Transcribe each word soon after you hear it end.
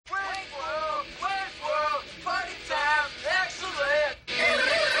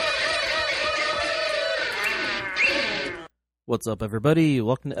What's up, everybody?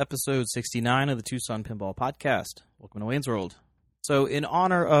 Welcome to episode 69 of the Tucson Pinball Podcast. Welcome to Wayne's World. So, in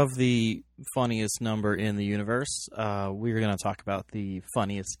honor of the funniest number in the universe, we're going to talk about the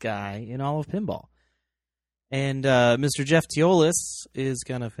funniest guy in all of pinball. And Mr. Jeff Teolis is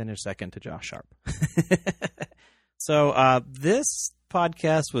going to finish second to Josh Sharp. So, this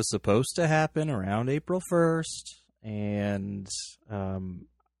podcast was supposed to happen around April 1st, and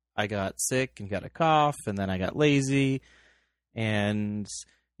I got sick and got a cough, and then I got lazy. And,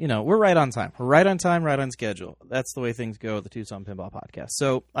 you know, we're right on time. We're right on time, right on schedule. That's the way things go at the Tucson Pinball Podcast.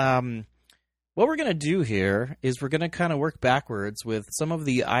 So what we're going to do here is we're going to kind of work backwards with some of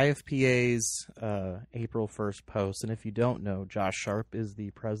the IFPA's April 1st posts. And if you don't know, Josh Sharp is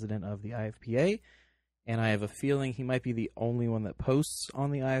the president of the IFPA. And I have a feeling he might be the only one that posts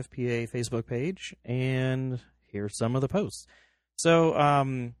on the IFPA Facebook page. And here's some of the posts.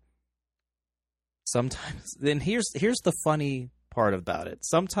 So, sometimes, then here's the funny part about it.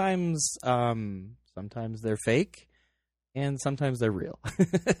 Sometimes they're fake, and sometimes they're real.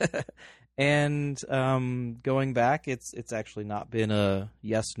 And going back, it's actually not been a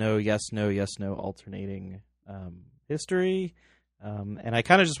yes no alternating history. And I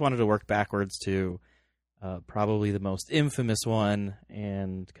kind of just wanted to work backwards to probably the most infamous one,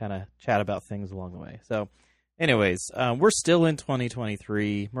 and kind of chat about things along the way. So. Anyways, we're still in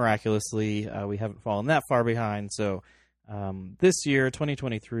 2023. Miraculously, we haven't fallen that far behind. So this year,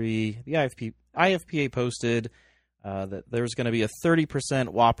 2023, the IFPA posted that there's going to be a 30%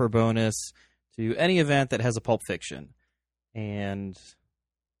 Whopper bonus to any event that has a Pulp Fiction. And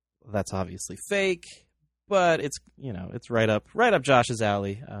that's obviously fake, but it's right up Josh's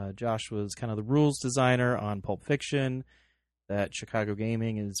alley. Josh was kind of the rules designer on Pulp Fiction that Chicago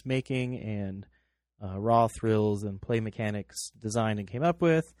Gaming is making, and Raw Thrills and Play Mechanics designed and came up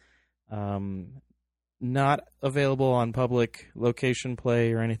with. Not available on public location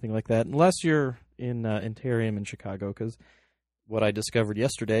play or anything like that, unless you're in Intarium in Chicago, because what I discovered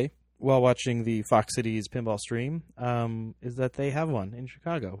yesterday while watching the Fox Cities pinball stream is that they have one in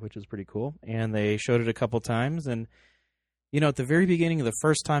Chicago, which is pretty cool. And they showed it a couple times, and at the very beginning of the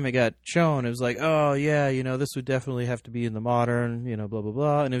first time it got shown, it was like, oh yeah, this would definitely have to be in the modern, blah blah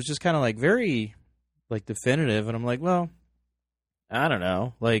blah, and it was just kind of like very definitive, and I'm like, well, I don't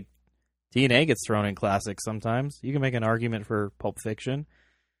know. TNA gets thrown in classics sometimes. You can make an argument for Pulp Fiction.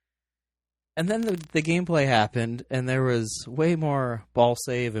 And then the gameplay happened, and there was way more ball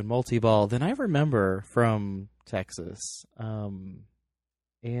save and multi-ball than I remember from Texas. And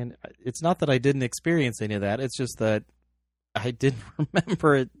it's not that I didn't experience any of that. It's just that I didn't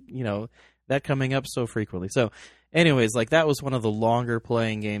remember it, that coming up so frequently. So, anyways, that was one of the longer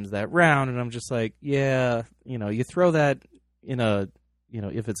playing games that round, and I'm just like, yeah, you throw that in a,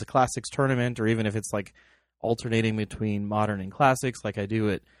 if it's a classics tournament, or even if it's alternating between modern and classics, like I do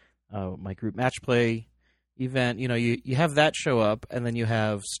at my group match play event, you have that show up, and then you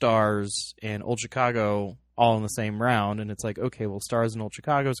have Stars and Old Chicago all in the same round, and it's like, okay, well, Stars and Old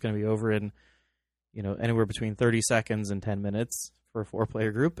Chicago is going to be over in, anywhere between 30 seconds and 10 minutes. For a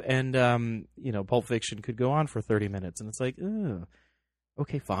 4-player group, and Pulp Fiction could go on for 30 minutes, and it's like,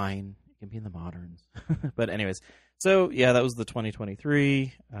 okay, fine, it can be in the moderns. But anyways, so yeah, that was the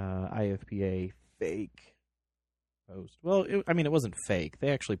 2023 IFPA fake post. Well, it wasn't fake. They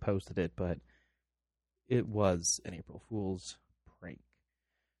actually posted it, but it was an April Fool's prank.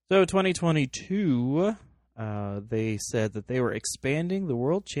 So 2022, they said that they were expanding the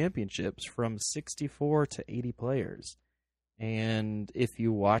World Championships from 64 to 80 players. And if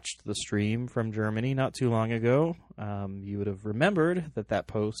you watched the stream from Germany not too long ago, you would have remembered that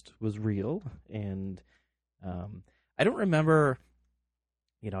post was real. And I don't remember,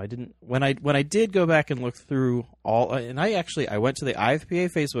 I didn't, when I did go back and look through all, and I went to the IFPA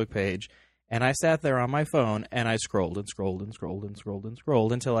Facebook page, and I sat there on my phone, and I scrolled and scrolled and scrolled and scrolled and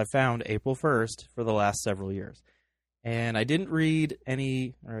scrolled until I found April 1st for the last several years. And I didn't read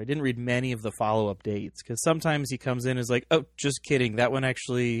many of the follow-up dates, because sometimes he comes in and is like, oh, just kidding. That one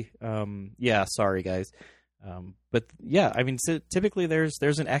actually, yeah, sorry, guys. But yeah, typically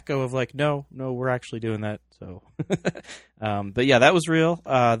there's an echo of no, we're actually doing that. So, but yeah, that was real.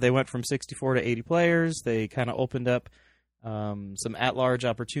 They went from 64 to 80 players. They kind of opened up some at-large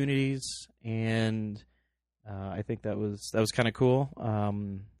opportunities, and I think that was kind of cool.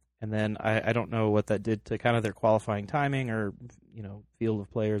 And then I don't know what that did to kind of their qualifying timing or, field of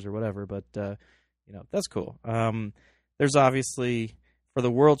players or whatever, but, that's cool. There's obviously, for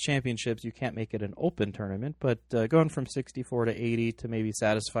the World Championships, you can't make it an open tournament, but going from 64 to 80 to maybe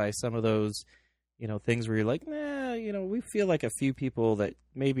satisfy some of those, things where you're like, nah, we feel like a few people that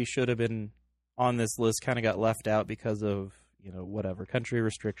maybe should have been on this list kind of got left out because of, whatever, country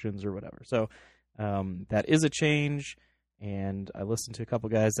restrictions or whatever. So that is a change. And I listened to a couple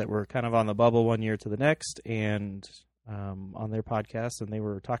guys that were kind of on the bubble one year to the next, and on their podcast, and they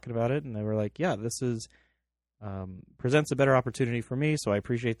were talking about it, and they were like, yeah, this is presents a better opportunity for me, so I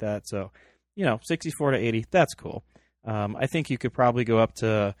appreciate that. So, 64 to 80, that's cool. I think you could probably go up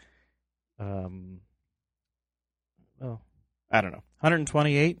to, I don't know,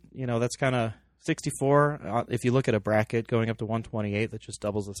 128. That's kind of 64. If you look at a bracket going up to 128, that just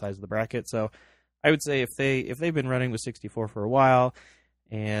doubles the size of the bracket. So I would say if they've been running with 64 for a while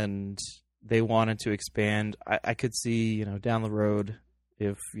and they wanted to expand, I could see, down the road,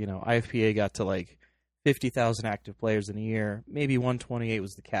 if, IFPA got to like 50,000 active players in a year, maybe 128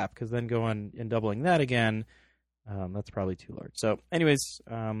 was the cap, because then going and doubling that again, that's probably too large. So anyways,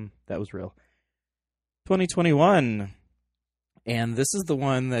 that was real. 2021, and this is the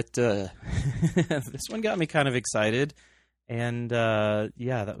one that this one got me kind of excited, and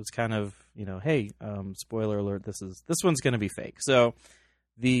that was kind of, hey, spoiler alert, this one's going to be fake. So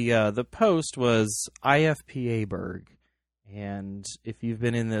the post was IFPA Berg, and if you've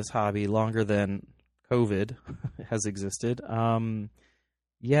been in this hobby longer than COVID has existed,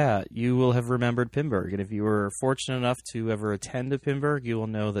 you will have remembered Pinburg. And if you were fortunate enough to ever attend a Pinburg, you will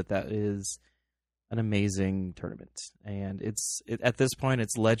know that is an amazing tournament. And at this point,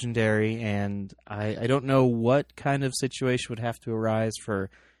 it's legendary. And I don't know what kind of situation would have to arise for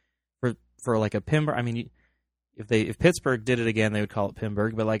like a Pinburg. I mean, if Pittsburgh did it again, they would call it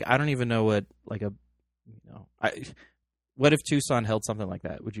Pinburg. But like, I don't even know what what if Tucson held something like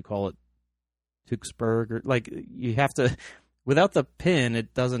that? Would you call it Tuxburg? Or like, you have to, without the pin,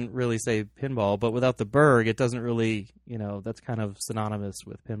 it doesn't really say pinball, but without the Berg, it doesn't really, that's kind of synonymous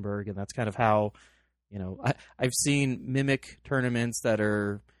with Pinburg, and that's kind of how, I've seen mimic tournaments that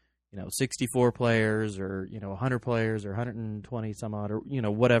are, 64 players or, 100 players or 120 some odd, or,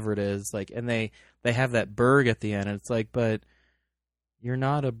 whatever it is, like, and they have that Berg at the end, and it's like, but you're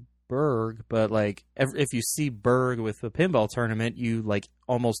not a Berg, but like if you see Berg with a pinball tournament, you like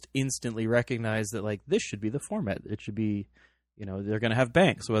almost instantly recognize that like this should be the format. It should be, they're going to have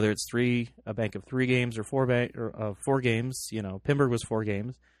banks, whether it's a bank of 3 games or 4 games. Pinburg was 4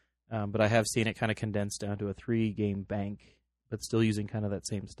 games, but I have seen it kind of condensed down to a 3-game bank, but still using kind of that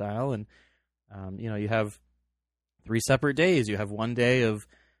same style. And you have 3 separate days. You have one day of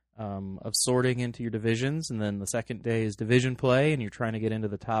sorting into your divisions, and then the second day is division play, and you're trying to get into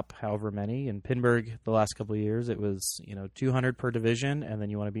the top however many. In Pinburg, the last couple of years, it was 200 per division, and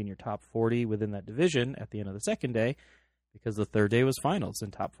then you want to be in your top 40 within that division at the end of the second day, because the third day was finals,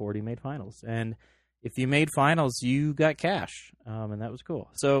 and top 40 made finals. And if you made finals, you got cash, and that was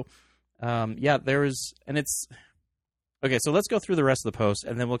cool. So there was, and it's okay. So let's go through the rest of the post,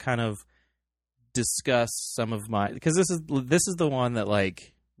 and then we'll kind of discuss some of because this is the one that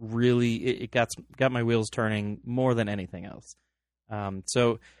like really it got my wheels turning more than anything else. And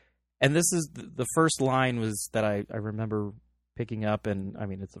this is the first line was that I remember picking up, and I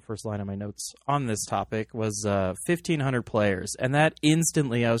mean it's the first line of my notes on this topic was 1,500 players, and that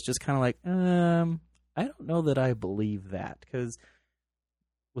instantly I was just kind of like, I don't know that I believe that, because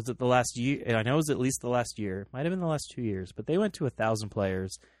was it the last year? I know it was at least the last year, might have been the last 2 years, but they went to 1,000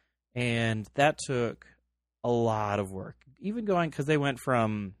 players, and that took a lot of work. Even going, because they went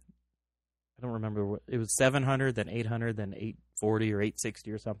from, I don't remember what, it was 700, then 800, then 840 or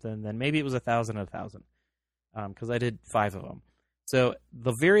 860 or something. Then maybe it was 1,000 and 1,000, because I did 5 of them. So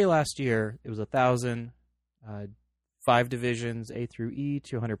the very last year, it was 1,000, 5 divisions, A through E,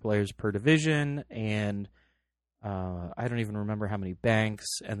 200 players per division, and I don't even remember how many banks.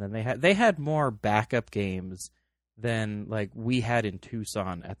 And then they had more backup games than like we had in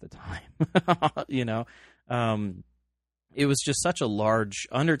Tucson at the time. It was just such a large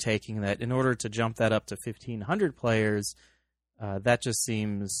undertaking that in order to jump that up to 1,500 players, that just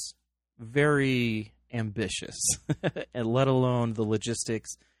seems very ambitious, and let alone the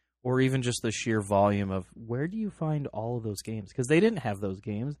logistics or even just the sheer volume of where do you find all of those games? Because they didn't have those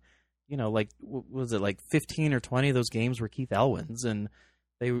games. Like, was it like 15 or 20 of those games were Keith Elwin's, and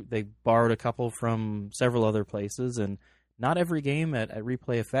they borrowed a couple from several other places, and not every game at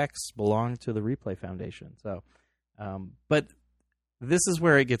Replay Effects belonged to the Replay Foundation. So, but this is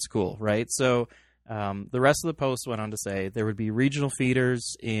where it gets cool, right? So the rest of the post went on to say there would be regional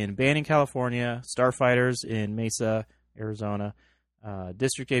feeders in Banning, California, Starfighters in Mesa, Arizona,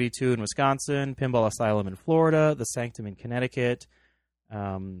 District 82 in Wisconsin, Pinball Asylum in Florida, the Sanctum in Connecticut,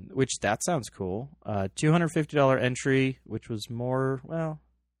 which that sounds cool. $250 entry, which was more, well,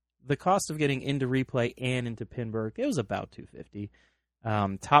 the cost of getting into Replay and into Pinburg, it was about $250.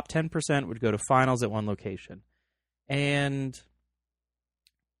 Top 10% would go to finals at one location. And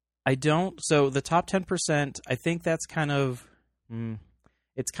so the top 10%, I think that's kind of,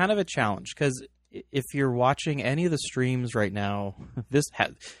 it's kind of a challenge, because if you're watching any of the streams right now,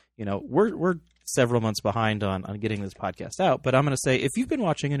 we're several months behind on getting this podcast out, but I'm going to say, if you've been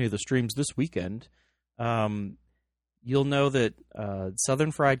watching any of the streams this weekend, you'll know that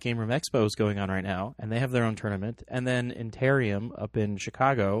Southern Fried Game Room Expo is going on right now, and they have their own tournament. And then Intarium up in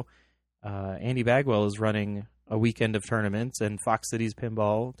Chicago, Andy Bagwell is running a weekend of tournaments, and Fox Cities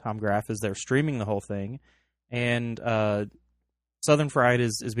Pinball, Tom Graff is there streaming the whole thing. And Southern Fried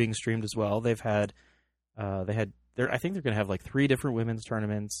is being streamed as well. I think they're going to have like 3 different women's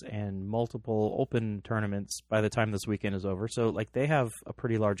tournaments and multiple open tournaments by the time this weekend is over. So like they have a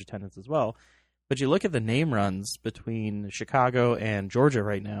pretty large attendance as well. But you look at the name runs between Chicago and Georgia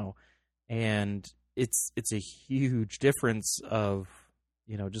right now, and it's a huge difference of,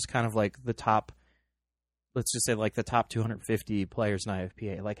 just kind of like the top, let's just say like the top 250 players in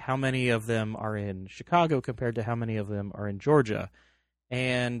IFPA. Like how many of them are in Chicago compared to how many of them are in Georgia?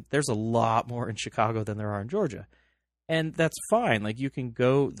 And there's a lot more in Chicago than there are in Georgia. And that's fine. Like you can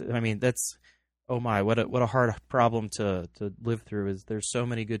go, that's, oh my, what a hard problem to live through, is there's so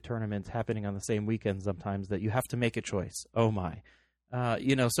many good tournaments happening on the same weekend sometimes that you have to make a choice. Oh my.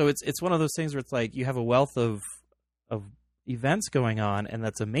 So it's one of those things where it's like you have a wealth of events going on, and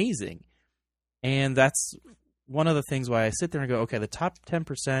that's amazing. And that's one of the things why I sit there and go, okay, the top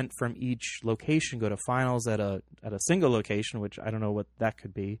 10% from each location go to finals at a single location, which I don't know what that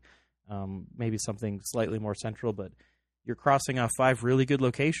could be. Maybe something slightly more central, but you're crossing off 5 really good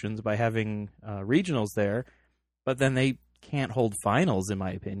locations by having regionals there, but then they can't hold finals, in my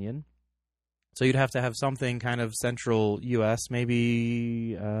opinion. So you'd have to have something kind of central U.S.,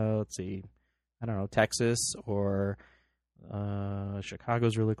 maybe, let's see, I don't know, Texas, or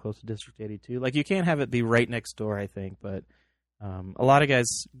Chicago's really close to District 82. Like, you can't have it be right next door, I think, but a lot of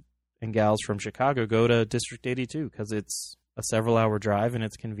guys and gals from Chicago go to District 82 because it's a several-hour drive and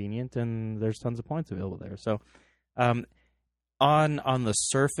it's convenient, and there's tons of points available there. So on the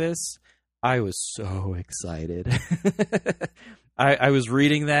surface, I was so excited. I was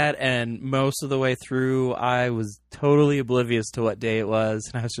reading that, and most of the way through, I was totally oblivious to what day it was,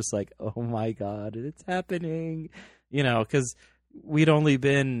 and I was just like, oh my God, it's happening. Because we'd only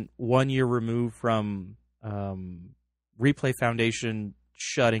been 1 year removed from Replay Foundation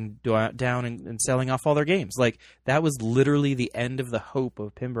shutting down and selling off all their games. Like, that was literally the end of the hope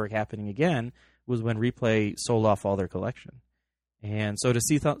of Pinburg happening again, was when Replay sold off all their collection. And so to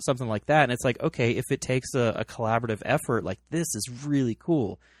see something like that, and it's like, okay, if it takes a collaborative effort, like, this is really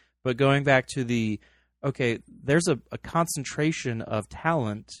cool. But going back to there's a concentration of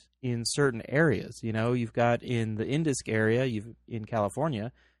talent in certain areas. You've got in the Indisc area, in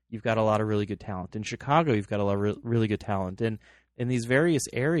California, you've got a lot of really good talent. In Chicago, you've got a lot of really good talent. And in these various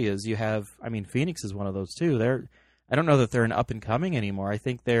areas, you have, Phoenix is one of those too. I don't know that they're an up and coming anymore. I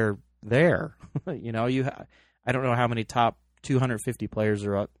think they're there. I don't know how many top 250 players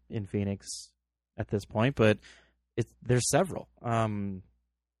are up in Phoenix at this point, but there's several.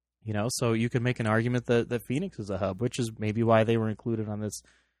 So you could make an argument that Phoenix is a hub, which is maybe why they were included on this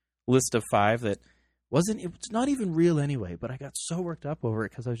list of 5 that it's not even real anyway, but I got so worked up over it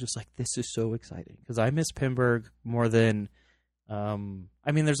because I was just like, this is so exciting, because I miss Pinburg more than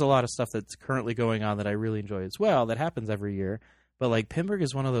there's a lot of stuff that's currently going on that I really enjoy as well that happens every year, but like Pinburg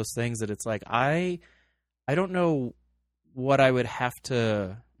is one of those things that it's like I don't know what I would have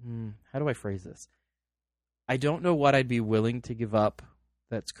to how do I phrase this? I don't know what I'd be willing to give up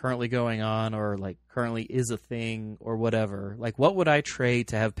that's currently going on, or like currently is a thing, or whatever. Like, what would I trade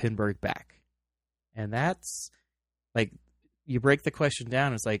to have Pinburg back? And that's like, you break the question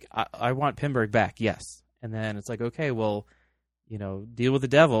down. It's like, I want Pinburg back. Yes. And then it's like, okay, well, deal with the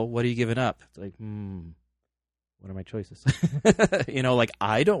devil. What are you giving up? It's like, what are my choices? Like,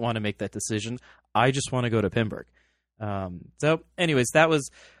 I don't want to make that decision. I just want to go to Pinburg. So anyways, that was,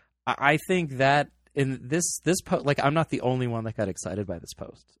 I think that in this post, like, I'm not the only one that got excited by this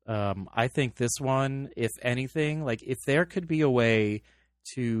post. I think this one, if anything, like, if there could be a way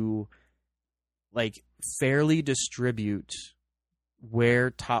to, like, fairly distribute where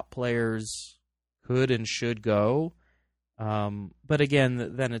top players could and should go. But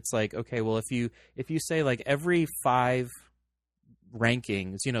again, then it's like, okay, well, if you say like every 5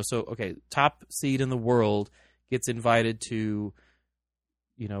 rankings, so, okay, top seed in the world gets invited to,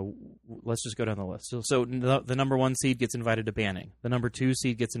 let's just go down the list. So the number 1 seed gets invited to Banning. The number 2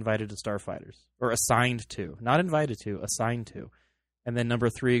 seed gets invited to Starfighters, or assigned to, not invited to, assigned to. And then number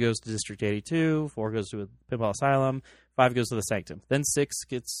 3 goes to District 82, 4 goes to Pinball Asylum, 5 goes to the Sanctum. Then 6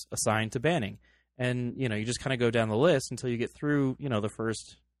 gets assigned to Banning. And, you just kind of go down the list until you get through, the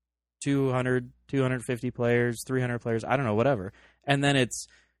first 200, 250 players, 300 players, I don't know, whatever. And then it's,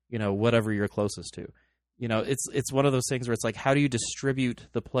 whatever you're closest to. It's one of those things where it's like, how do you distribute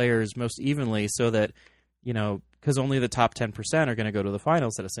the players most evenly so that, because only the top 10% are going to go to the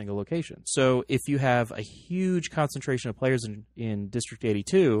finals at a single location. So if you have a huge concentration of players in District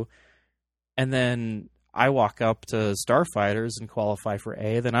 82, and then I walk up to Starfighters and qualify for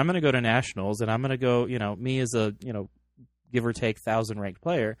A, then I'm going to go to Nationals, and I'm going to go, me as a, give or take 1,000 ranked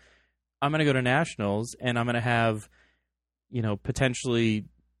player, I'm going to go to Nationals, and I'm going to have, potentially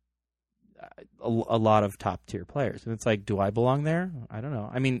a lot of top tier players. And it's like, do I belong there? I don't know.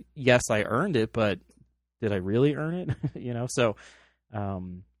 I mean, yes, I earned it, but did I really earn it? So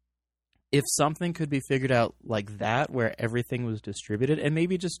if something could be figured out like that, where everything was distributed, and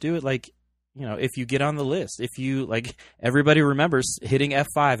maybe just do it like, if you get on the list, if you like, everybody remembers hitting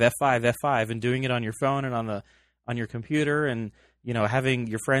F5, F5, F5, and doing it on your phone and on your computer, and having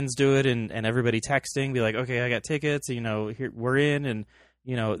your friends do it, and everybody texting, be like, okay, I got tickets, here we're in, and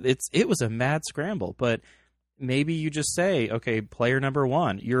it was a mad scramble. But maybe you just say, okay, player number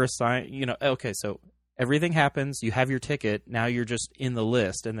 1, you're assigned, okay, so everything happens, you have your ticket, now you're just in the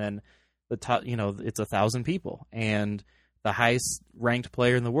list, and then the top, it's 1,000 people, and the highest ranked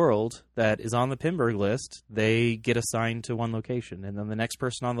player in the world that is on the Pinball list, they get assigned to one location. And then the next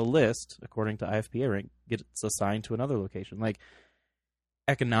person on the list, according to IFPA rank, gets assigned to another location. Like,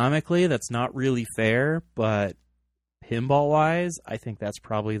 economically, that's not really fair, but pinball-wise, I think that's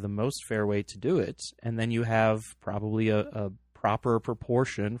probably the most fair way to do it. And then you have probably a proper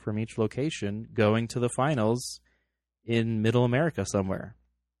proportion from each location going to the finals in Middle America somewhere.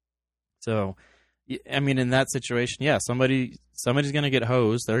 So, I mean, in that situation, yeah, somebody's going to get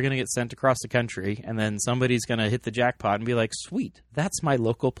hosed. They're going to get sent across the country, and then somebody's going to hit the jackpot and be like, sweet, that's my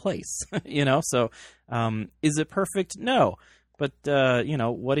local place. So is it perfect? No. But,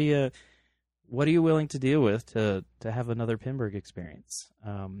 what are you willing to deal with to have another Pinburg experience?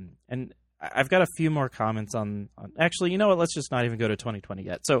 And I've got a few more comments on actually, you know what? Let's just not even go to 2020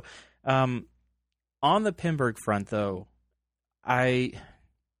 yet. So on the Pinburg front, though,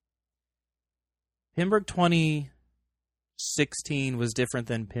 Pinburg 2016 was different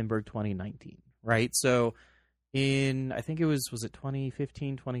than Pinburg 2019, right? So I think it was it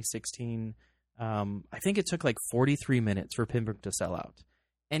 2015, 2016? I think it took like 43 minutes for Pinburg to sell out.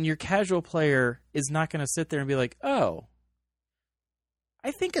 And your casual player is not going to sit there and be like, oh,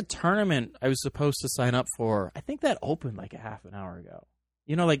 I think a tournament I was supposed to sign up for, I think that opened like a half an hour ago.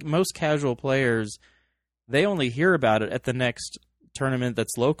 Like most casual players, they only hear about it at the next tournament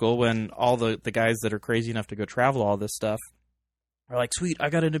that's local, when all the guys that are crazy enough to go travel all this stuff are like, sweet, I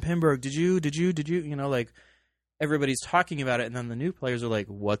got into Pinburg. Did you? Like, everybody's talking about it, and then the new players are like,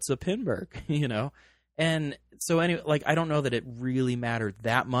 what's a Pinburg? And so anyway, like, I don't know that it really mattered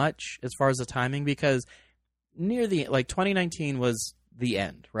that much as far as the timing, because near the, like, 2019 was the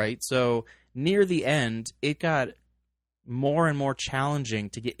end, right? So near the end, it got more and more challenging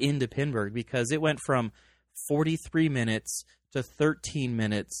to get into Pinburg, because it went from 43 minutes to 13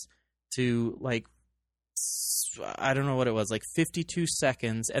 minutes to, like, I don't know what it was, like 52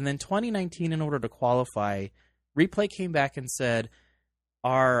 seconds. And then 2019, in order to qualify, Replay came back and said,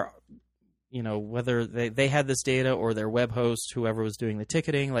 whether they had this data or their web host, whoever was doing the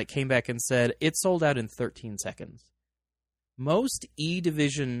ticketing, like, came back and said it sold out in 13 seconds. Most E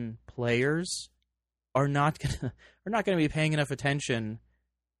division players are not gonna be paying enough attention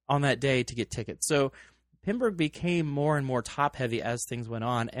on that day to get tickets. So Pinburg became more and more top heavy as things went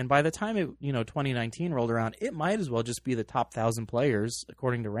on, and by the time 2019 rolled around, it might as well just be the top 1,000 players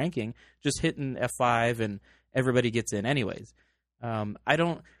according to ranking just hitting F5, and everybody gets in anyways. I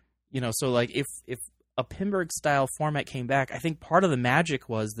don't, so like if a Pinburg style format came back, I think part of the magic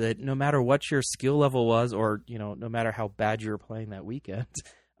was that no matter what your skill level was, or no matter how bad you were playing that weekend,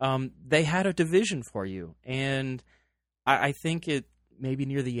 they had a division for you, and I think maybe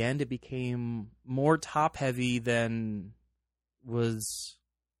near the end, it became more top heavy than was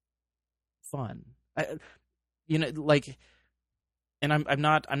fun. And I'm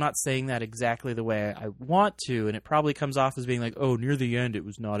not saying that exactly the way I want to, and it probably comes off as being like, oh, near the end it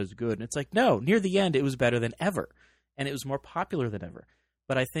was not as good. And it's like, no, near the end it was better than ever, and it was more popular than ever.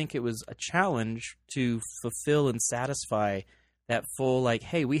 But I think it was a challenge to fulfill and satisfy that full, like,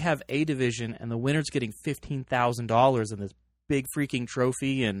 hey, we have a division, and the winner's getting $15,000 in this big freaking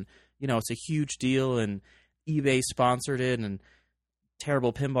trophy, and it's a huge deal, and eBay sponsored it, and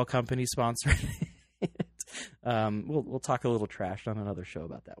terrible pinball company sponsored it. We'll talk a little trash on another show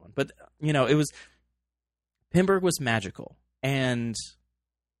about that one, but it was, Pinburg was magical, and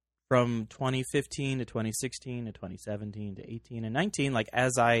from 2015 to 2016 to 2017 to 18 and 19, like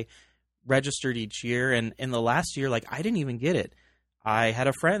as I registered each year, and in the last year, like I didn't even get it. I had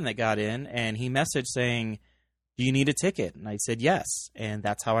a friend that got in, and he messaged saying, "Do you need a ticket?" And I said yes, and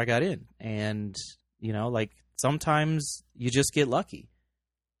that's how I got in. And like sometimes you just get lucky,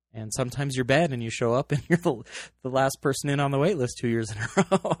 and sometimes you're bad and you show up and you're the last person in on the wait list 2 years in a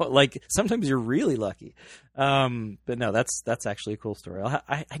row. Like sometimes you're really lucky. But no, that's actually a cool story.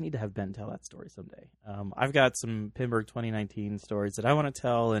 I need to have Ben tell that story someday. I've got some Pinburg 2019 stories that I want to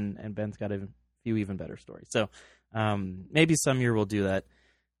tell, and Ben's got a few even better stories. So maybe some year we'll do that.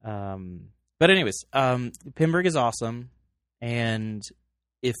 But anyways, Pinburg is awesome, and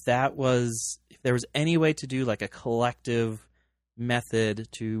if there was any way to do like a collective method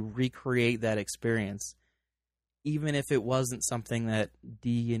to recreate that experience, even if it wasn't something that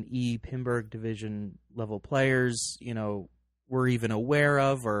D and E Pinburg division level players, were even aware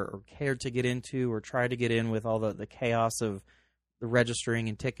of or cared to get into or try to get in with all the chaos of the registering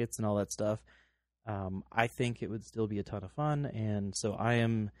and tickets and all that stuff, I think it would still be a ton of fun. And so I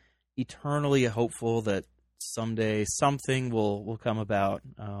am eternally hopeful that someday something will come about,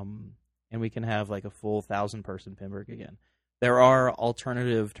 and we can have like a full 1,000-person Pinburg again. There are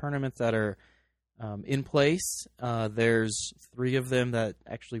alternative tournaments that are in place. There's 3 of them that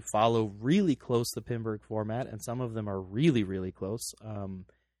actually follow really close the Pinburg format, and some of them are really, really close.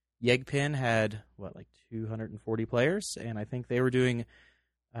 Yegpin had, 240 players, and I think they were doing,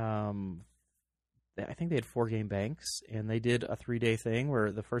 I think they had 4-game banks, and they did a 3-day thing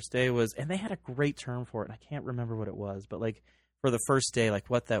where the first day was, and they had a great term for it, and I can't remember what it was, but like, for the first day, like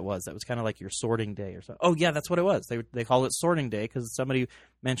what that was kind of like your sorting day or something. Oh yeah, that's what it was. They call it sorting day because somebody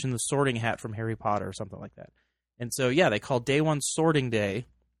mentioned the sorting hat from Harry Potter or something like that. And so yeah, they called day 1 sorting day,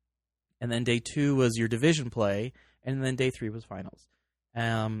 and then day 2 was your division play, and then day 3 was finals.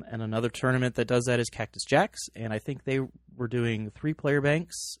 And another tournament that does that is Cactus Jacks, and I think they were doing 3-player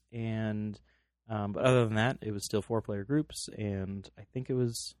banks, and but other than that, it was still 4-player groups, and I think it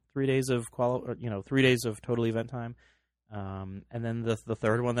was 3 days of 3 days of total event time. And then the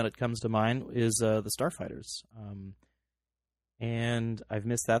third one that comes to mind is the Starfighters. And I've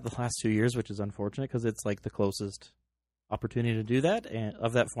missed that the last 2 years, which is unfortunate because it's like the closest opportunity to do that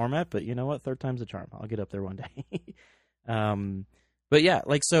of that format. But you know what? Third time's a charm. I'll get up there one day. But yeah,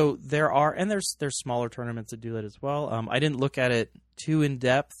 like so there's smaller tournaments that do that as well. I didn't look at it too in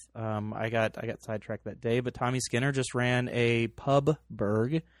depth. I got sidetracked that day. But Tommy Skinner just ran a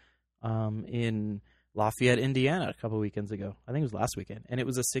pubburg in Lafayette, Indiana, a couple weekends ago. I think it was last weekend. And it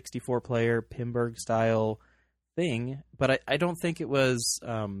was a 64-player Pinburg-style thing. But I don't think it was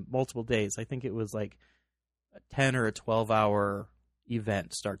multiple days. I think it was like a 10 or a 12-hour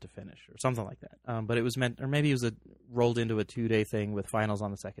event start to finish or something like that. But it was meant, or maybe it was rolled into a 2-day thing with finals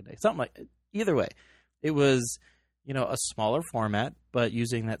on the second day. Something like, either way, it was, a smaller format, but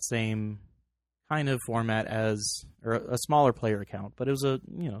using that same kind of format or a smaller player count. But it was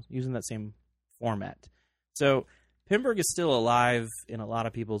using that same format. So Pinburg is still alive in a lot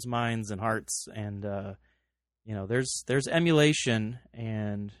of people's minds and hearts, and there's emulation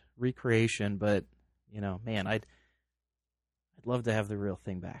and recreation, but man, I'd love to have the real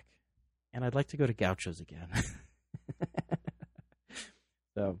thing back, and I'd like to go to Gauchos again.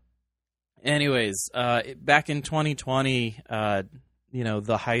 So anyways, back in 2020,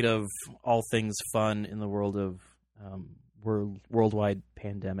 the height of all things fun in the world of worldwide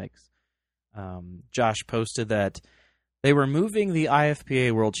pandemics, Josh posted that they were moving the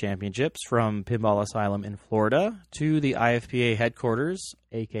IFPA World Championships from Pinball Asylum in Florida to the IFPA headquarters,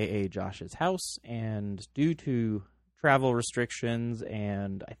 a.k.a. Josh's house, and due to travel restrictions,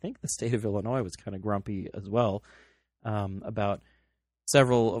 and I think the state of Illinois was kind of grumpy as well about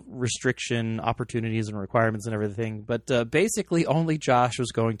several restriction opportunities and requirements and everything, but basically only Josh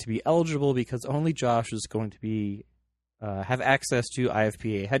was going to be eligible because only Josh was going to be have access to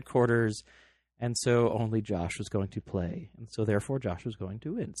IFPA headquarters, and so only Josh was going to play, and so therefore Josh was going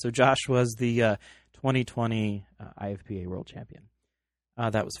to win. So Josh was the 2020 IFPA World Champion.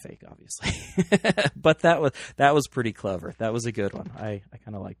 That was fake, obviously, but that was pretty clever. That was a good one. I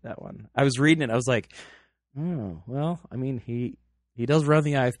kind of liked that one. I was reading it. I was like, oh, well, I mean, he does run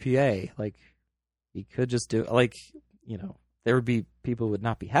the IFPA. Like, he could just do like, there would be people who would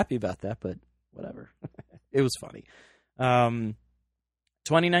not be happy about that, but whatever. It was funny.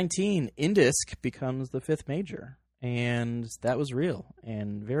 2019, Indisk becomes the 5th major, and that was real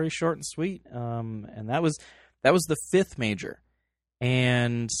and very short and sweet. And that was the 5th major.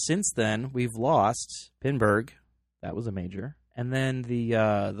 And since then, we've lost Pinburg. That was a major. And then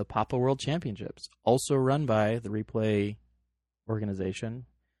the Papa World Championships, also run by the Replay organization.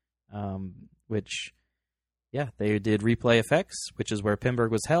 which, yeah, they did replay effects, which is where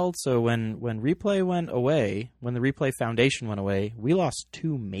Pinburg was held. So when replay went away, when the replay foundation went away, we lost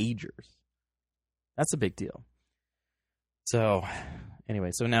 2 majors. That's a big deal. So anyway,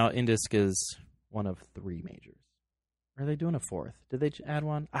 so now Indisc is one of 3 majors. Are they doing a 4th? Did they add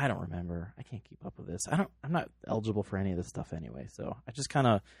one? I don't remember. I can't keep up with this. I'm not eligible for any of this stuff anyway. So I just kind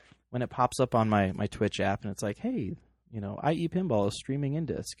of, when it pops up on my Twitch app and it's like, hey, IE Pinball is streaming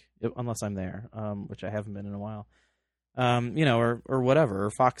Indisc, unless I'm there, which I haven't been in a while. Or whatever,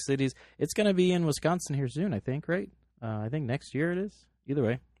 or Fox Cities. It's going to be in Wisconsin here soon, I think, right? I think next year it is. Either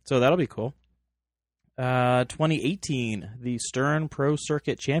way. So that'll be cool. 2018, the Stern Pro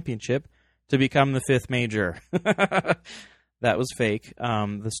Circuit Championship to become the 5th major. That was fake.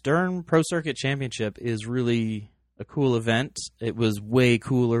 The Stern Pro Circuit Championship is really a cool event. It was way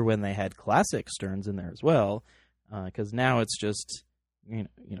cooler when they had classic Sterns in there as well, because now it's just,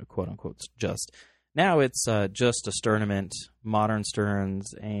 quote unquote, just. Now it's just a Sternament, modern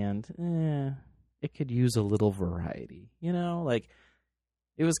Sterns, and it could use a little variety. It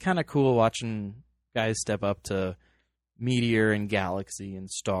was kind of cool watching guys step up to Meteor and Galaxy and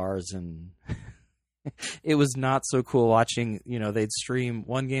Stars, and it was not so cool watching, they'd stream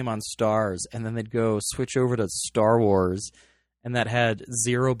one game on Stars and then they'd go switch over to Star Wars, and that had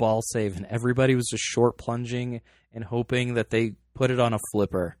 0 ball save, and everybody was just short plunging and hoping that they put it on a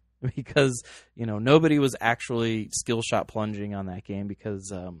flipper, because nobody was actually skill shot plunging on that game,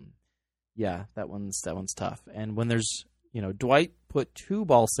 because that one's tough. And when there's Dwight put 2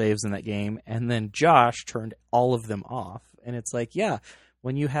 ball saves in that game, and then Josh turned all of them off. And it's like,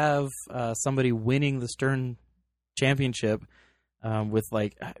 when you have somebody winning the Stern Championship with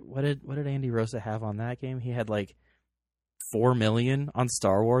what did Andy Rosa have on that game? He had 4 million on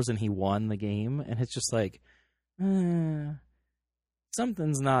Star Wars, and he won the game. And it's just like,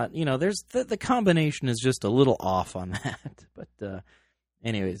 something's not, there's the combination is just a little off on that. But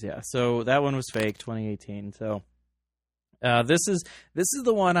anyways, so that one was fake, 2018. So. This is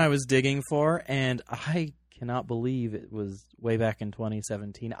the one I was digging for, and I cannot believe it was way back in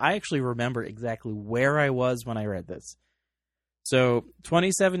 2017. I actually remember exactly where I was when I read this. So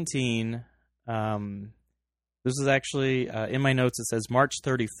 2017, this is actually, in my notes it says March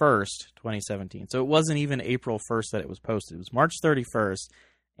 31st, 2017. So it wasn't even April 1st that it was posted. It was March 31st,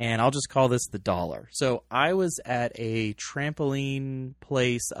 and I'll just call this the $. So I was at a trampoline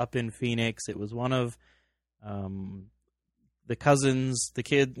place up in Phoenix. It was one of... the cousins, the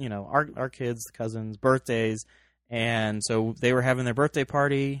kid, our kids, the cousins' birthdays. And so they were having their birthday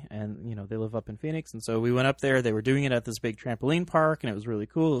party, and, they live up in Phoenix. And so we went up there. They were doing it at this big trampoline park, and it was really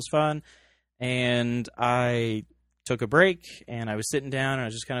cool. It was fun. And I took a break, and I was sitting down, and I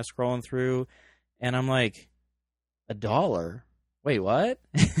was just kind of scrolling through. And I'm like, $1? Wait, what?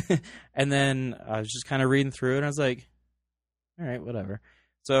 And then I was just kind of reading through it, and I was like, all right, whatever.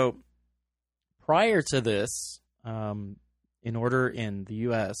 So prior to this, in the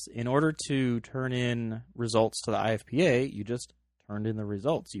U.S., in order to turn in results to the IFPA, you just turned in the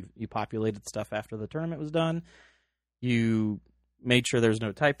results. You populated stuff after the tournament was done. You made sure there's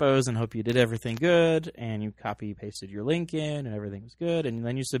no typos and hope you did everything good, and you copy-pasted your link in, and everything was good, and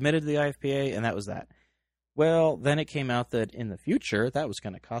then you submitted to the IFPA, and that was that. Well, then it came out that in the future, that was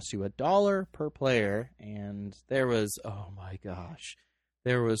going to cost you $1 per player, and there was, oh my gosh,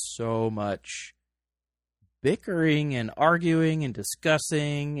 there was so much bickering and arguing and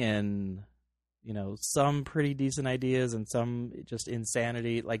discussing, and some pretty decent ideas and some just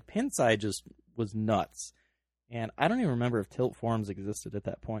insanity. Pinside just was nuts, and I don't even remember if Tilt Forums existed at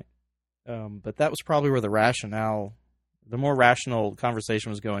that point, but that was probably where the more rational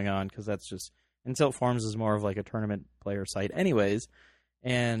conversation was going on, because that's just, and Tilt Forums is more of a tournament player site anyways,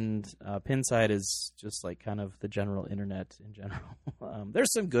 and Pinside is just kind of the general internet in general.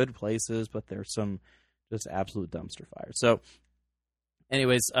 There's some good places, but there's some just absolute dumpster fire. So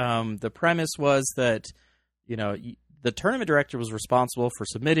anyways, the premise was that, the tournament director was responsible for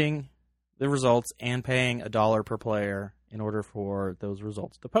submitting the results and paying $1 per player in order for those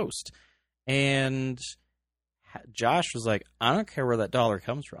results to post. And Josh was like, I don't care where that dollar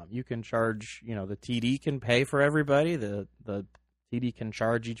comes from. You can charge, the TD can pay for everybody. The TD can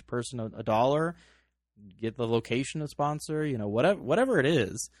charge each person $1, get the location to sponsor, whatever it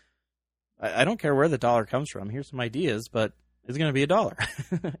is. I don't care where the dollar comes from. Here's some ideas, but it's going to be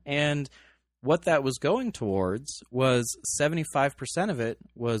 $1. And what that was going towards was 75% of it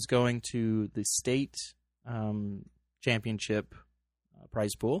was going to the state championship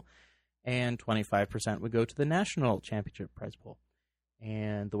prize pool, and 25% would go to the national championship prize pool.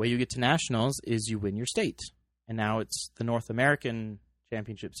 And the way you get to nationals is you win your state. And now it's the North American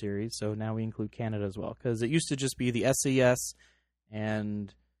Championship Series, so now we include Canada as well, because it used to just be the SCS,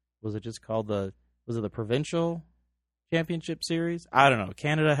 and was it just called the Provincial Championship Series? I don't know.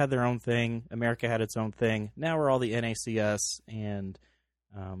 Canada had their own thing. America had its own thing. Now we're all the NACS, and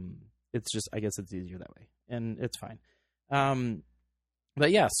it's just, I guess it's easier that way, and it's fine.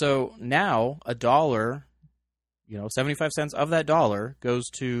 But yeah, so now $1, 75 cents of that dollar goes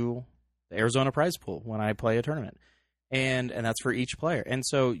to the Arizona prize pool when I play a tournament. And that's for each player. And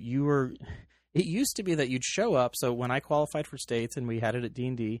so it used to be that you'd show up. So when I qualified for states and we had it at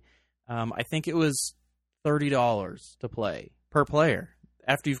D&D, I think it was $30 to play per player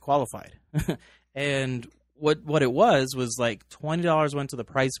after you've qualified. And what it was like $20 went to the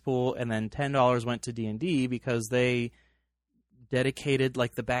prize pool and then $10 went to D&D because they dedicated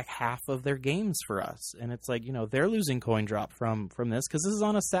like the back half of their games for us. And it's like, they're losing coin drop from this because this is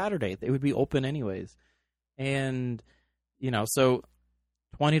on a Saturday. They would be open anyways. And, so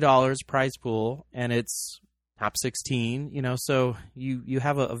 $20 prize pool and it's top 16, so you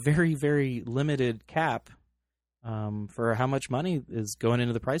have a very, very limited cap for how much money is going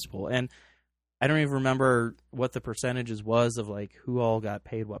into the prize pool. And I don't even remember what the percentages was of like who all got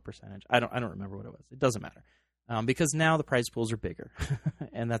paid what percentage. I don't remember what it was. It doesn't matter. Because now the prize pools are bigger,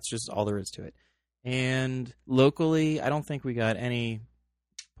 and that's just all there is to it. And locally, I don't think we got any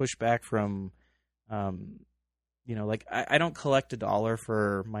pushback from, I don't collect $1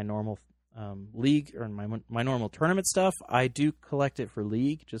 for my normal league or my normal tournament stuff. I do collect it for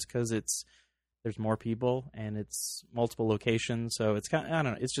league just because there's more people and it's multiple locations, so it's I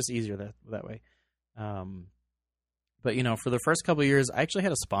don't know, it's just easier that way. But for the first couple of years, I actually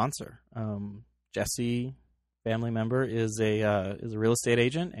had a sponsor, Jesse. Family member is a real estate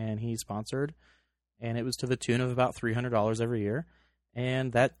agent, and he sponsored, and it was to the tune of about $300 every year,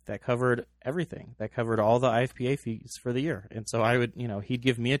 and that covered everything. That covered all the IFPA fees for the year. And so I would, he'd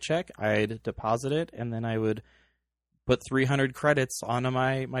give me a check, I'd deposit it, and then I would put 300 credits onto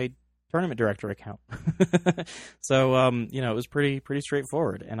my tournament director account. So it was pretty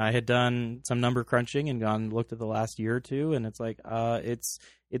straightforward. And I had done some number crunching and looked at the last year or two, and it's like it's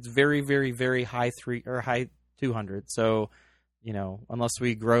very, very, very high 200. So, unless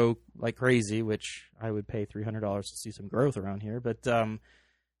we grow like crazy, which I would pay $300 to see some growth around here. But, so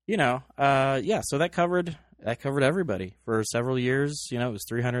that covered everybody for several years. It was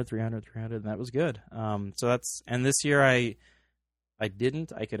 300, and that was good. And this year I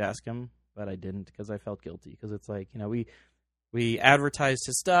could ask him, but I didn't because I felt guilty because it's like, we advertised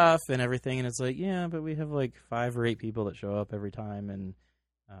his stuff and everything. And it's like, yeah, but we have like 5 or 8 people that show up every time. And,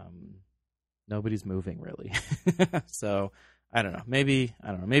 nobody's moving really. So I don't know. Maybe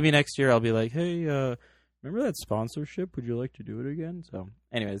next year I'll be like, hey, remember that sponsorship? Would you like to do it again? So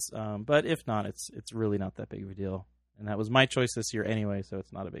anyways, but if not, it's really not that big of a deal. And that was my choice this year anyway, so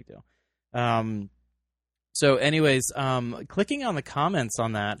it's not a big deal. So anyways, clicking on the comments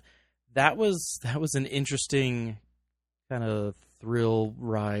on that was an interesting kind of thrill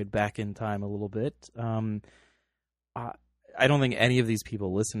ride back in time a little bit. I don't think any of these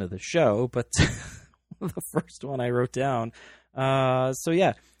people listen to the show, but the first one I wrote down. So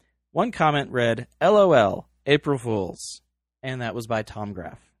yeah, one comment read, LOL, April Fools. And that was by Tom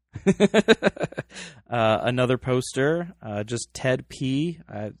Graff. Another poster, just Ted P.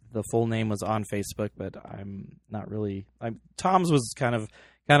 The full name was on Facebook, but I'm not really. Tom's was kind of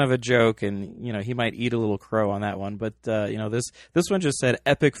a joke, and he might eat a little crow on that one. But this one just said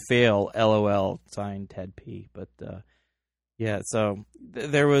epic fail, LOL, signed Ted P. But yeah, so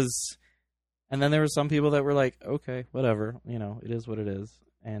there was, and then there were some people that were like, okay, whatever, it is what it is,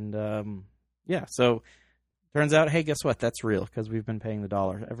 and yeah, so. Turns out, hey, guess what? That's real because we've been paying the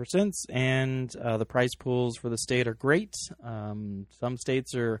dollar ever since, and the prize pools for the state are great. Some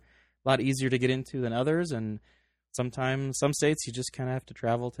states are a lot easier to get into than others, and sometimes some states you just kind of have to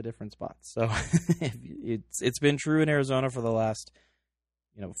travel to different spots. So it's been true in Arizona for the last,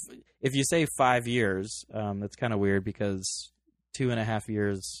 if you say 5 years, that's kind of weird because 2.5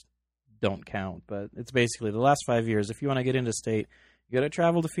 years don't count. But it's basically the last 5 years. If you want to get into state, you got to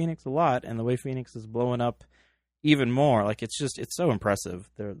travel to Phoenix a lot, and the way Phoenix is blowing up even more, like it's so impressive.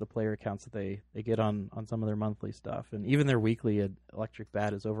 The player counts that they get on some of their monthly stuff, and even their weekly at Electric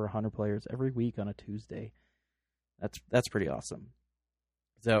Bat is over 100 players every week on a Tuesday. That's pretty awesome.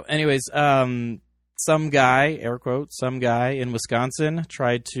 So, anyways, some guy, air quotes, some guy in Wisconsin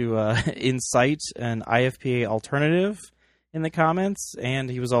tried to incite an IFPA alternative in the comments, and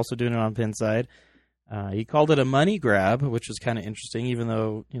he was also doing it on Pinside. He called it a money grab, which was kind of interesting, even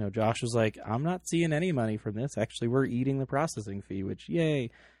though, Josh was like, I'm not seeing any money from this. Actually, we're eating the processing fee, which, yay.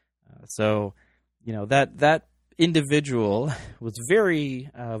 So, that individual was very,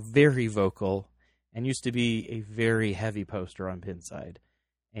 very vocal and used to be a very heavy poster on Pinside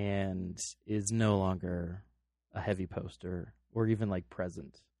and is no longer a heavy poster or even like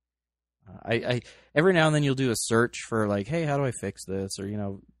present. I every now and then you'll do a search for like, hey, how do I fix this? Or,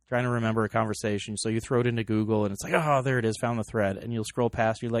 trying to remember a conversation. So you throw it into Google and it's like, oh, there it is, found the thread. And you'll scroll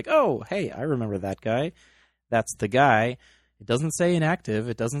past, you're like, oh, hey, I remember that guy. That's the guy. It doesn't say inactive.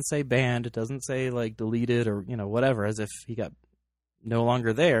 It doesn't say banned. It doesn't say like deleted or, whatever, as if he got no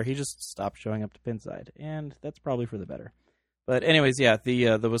longer there. He just stopped showing up to Pinside. And that's probably for the better. But anyways, yeah,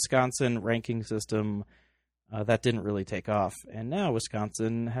 the Wisconsin ranking system, that didn't really take off. And now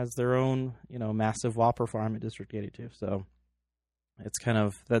Wisconsin has their own, massive Whopper farm at District 82. So it's kind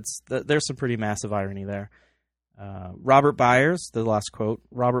of, there's some pretty massive irony there. Robert Byers, the last quote,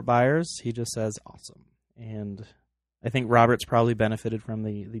 Robert Byers, he just says, awesome. And I think Robert's probably benefited from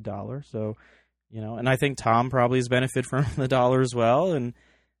the dollar. So, and I think Tom probably has benefited from the dollar as well. And,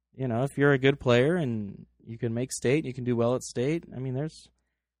 if you're a good player and you can make state, you can do well at state, I mean,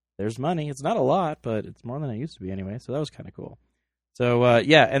 there's money. It's not a lot, but it's more than it used to be anyway. So that was kind of cool. So,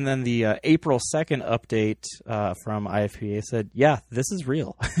 yeah, and then the April 2nd update from IFPA said, yeah, this is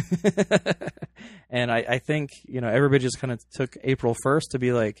real. And I think, everybody just kind of took April 1st to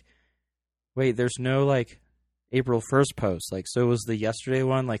be like, wait, there's no, like, April 1st post. Like, so was the yesterday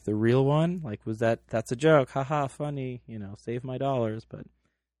one, like, the real one? Like, that's a joke. Haha, funny, save my dollars. But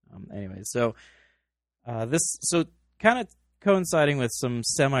anyway, so so kind of coinciding with some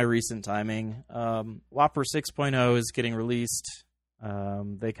semi-recent timing, Whopper 6.0 is getting released.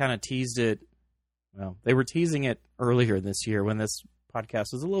 They kind of teased it. Well, they were teasing it earlier this year when this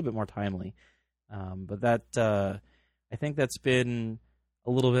podcast was a little bit more timely. But that, I think that's been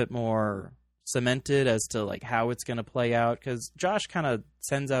a little bit more cemented as to like how it's going to play out. Because Josh kind of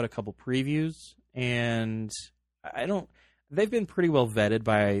sends out a couple previews, and they've been pretty well vetted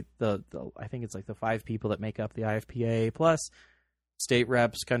by the I think it's like the 5 people that make up the IFPA, plus state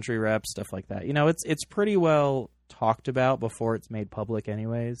reps, country reps, stuff like that. It's pretty well talked about before it's made public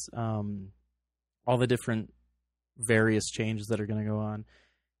anyways. All the different various changes that are going to go on.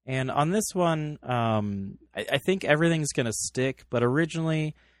 And on this one, I think everything's going to stick, but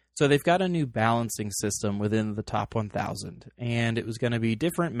originally, so they've got a new balancing system within the top 1,000, and it was going to be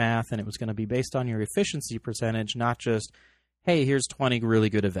different math, and it was going to be based on your efficiency percentage, not just, hey, here's 20 really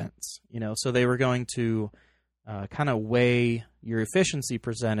good events. So they were going to kind of weigh your efficiency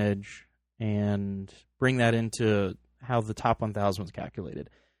percentage and bring that into how the top 1,000 was calculated.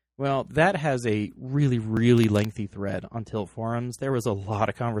 Well, that has a really, really lengthy thread on Tilt Forums. There was a lot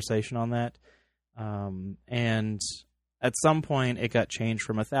of conversation on that. And at some point, it got changed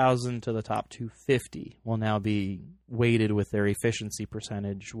from 1,000 to the top 250 will now be weighted with their efficiency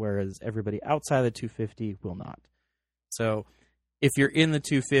percentage, whereas everybody outside the 250 will not. So if you're in the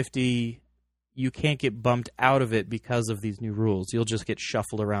 250, you can't get bumped out of it because of these new rules. You'll just get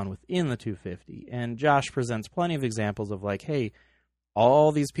shuffled around within the 250. And Josh presents plenty of examples of like, hey,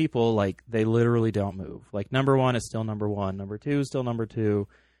 all these people, like, they literally don't move. Like, number 1 is still number 1. Number 2 is still number 2.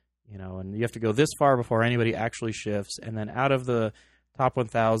 And you have to go this far before anybody actually shifts. And then out of the top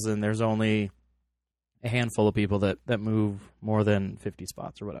 1,000, there's only a handful of people that move more than 50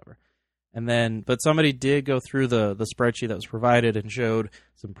 spots or whatever. And then, but somebody did go through the spreadsheet that was provided and showed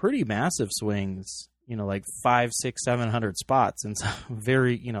some pretty massive swings, like 500, 600, 700 spots in some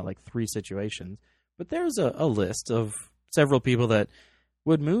very, like 3 situations. But there's a list of several people that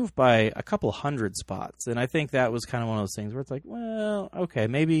would move by a couple hundred spots. And I think that was kind of one of those things where it's like, well, okay,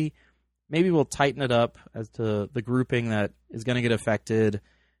 maybe we'll tighten it up as to the grouping that is going to get affected.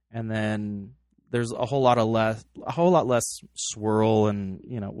 And then there's a whole lot less swirl and,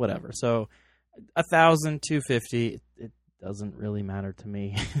 whatever. So 1,000, 250, it doesn't really matter to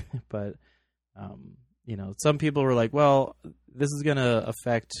me. But, some people were like, well, this is going to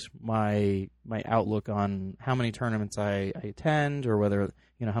affect my outlook on how many tournaments I attend, or whether,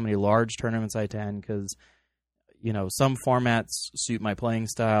 how many large tournaments I attend, because, some formats suit my playing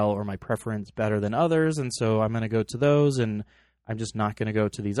style or my preference better than others, and so I'm going to go to those, and I'm just not going to go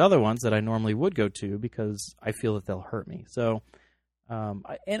to these other ones that I normally would go to because I feel that they'll hurt me. So,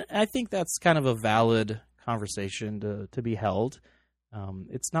 and I think that's kind of a valid conversation to be held.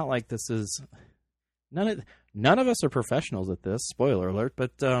 It's not like this is... None of us are professionals at this, spoiler alert,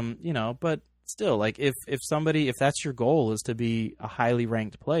 but but still, like if that's your goal, is to be a highly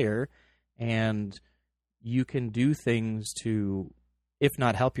ranked player, and you can do things to, if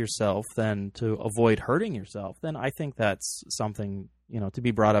not help yourself, then to avoid hurting yourself, then I think that's something, to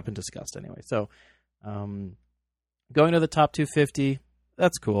be brought up and discussed anyway. So going to the top 250,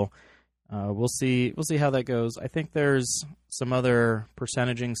 that's cool. we'll see how that goes. I think there's some other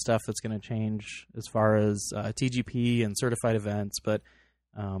percentaging stuff that's going to change as far as TGP and certified events, but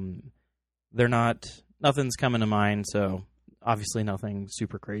nothing's coming to mind, so obviously nothing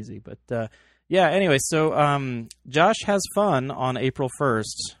super crazy. But anyway, so Josh has fun on April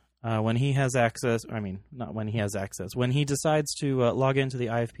 1st when he has access. I mean, not when he has access, when he decides to log into the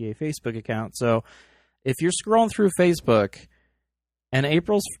IFPA Facebook account. So if you're scrolling through Facebook and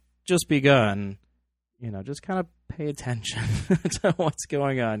April's just begun, just kind of pay attention to what's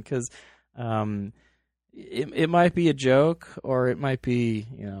going on, because it might be a joke, or it might be,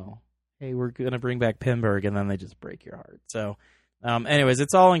 hey, we're going to bring back Pinburg, and then they just break your heart. So anyways,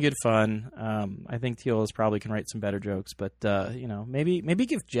 it's all in good fun. I think Teolis probably can write some better jokes, but maybe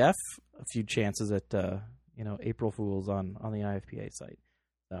give Jeff a few chances at April Fools on the IFPA site.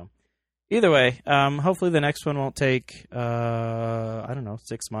 So either way, hopefully the next one won't take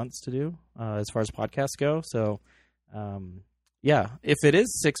 6 months to do as far as podcasts go. So if it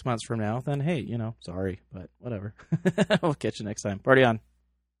is 6 months from now, then hey, sorry, but whatever. We'll catch you next time. Party on.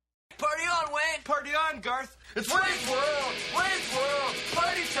 Party on, Wayne! Party on, Garth! It's Wayne's World! Wayne's World!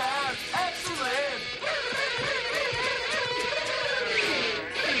 Party time! Excellent!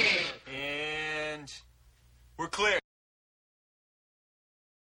 And we're clear.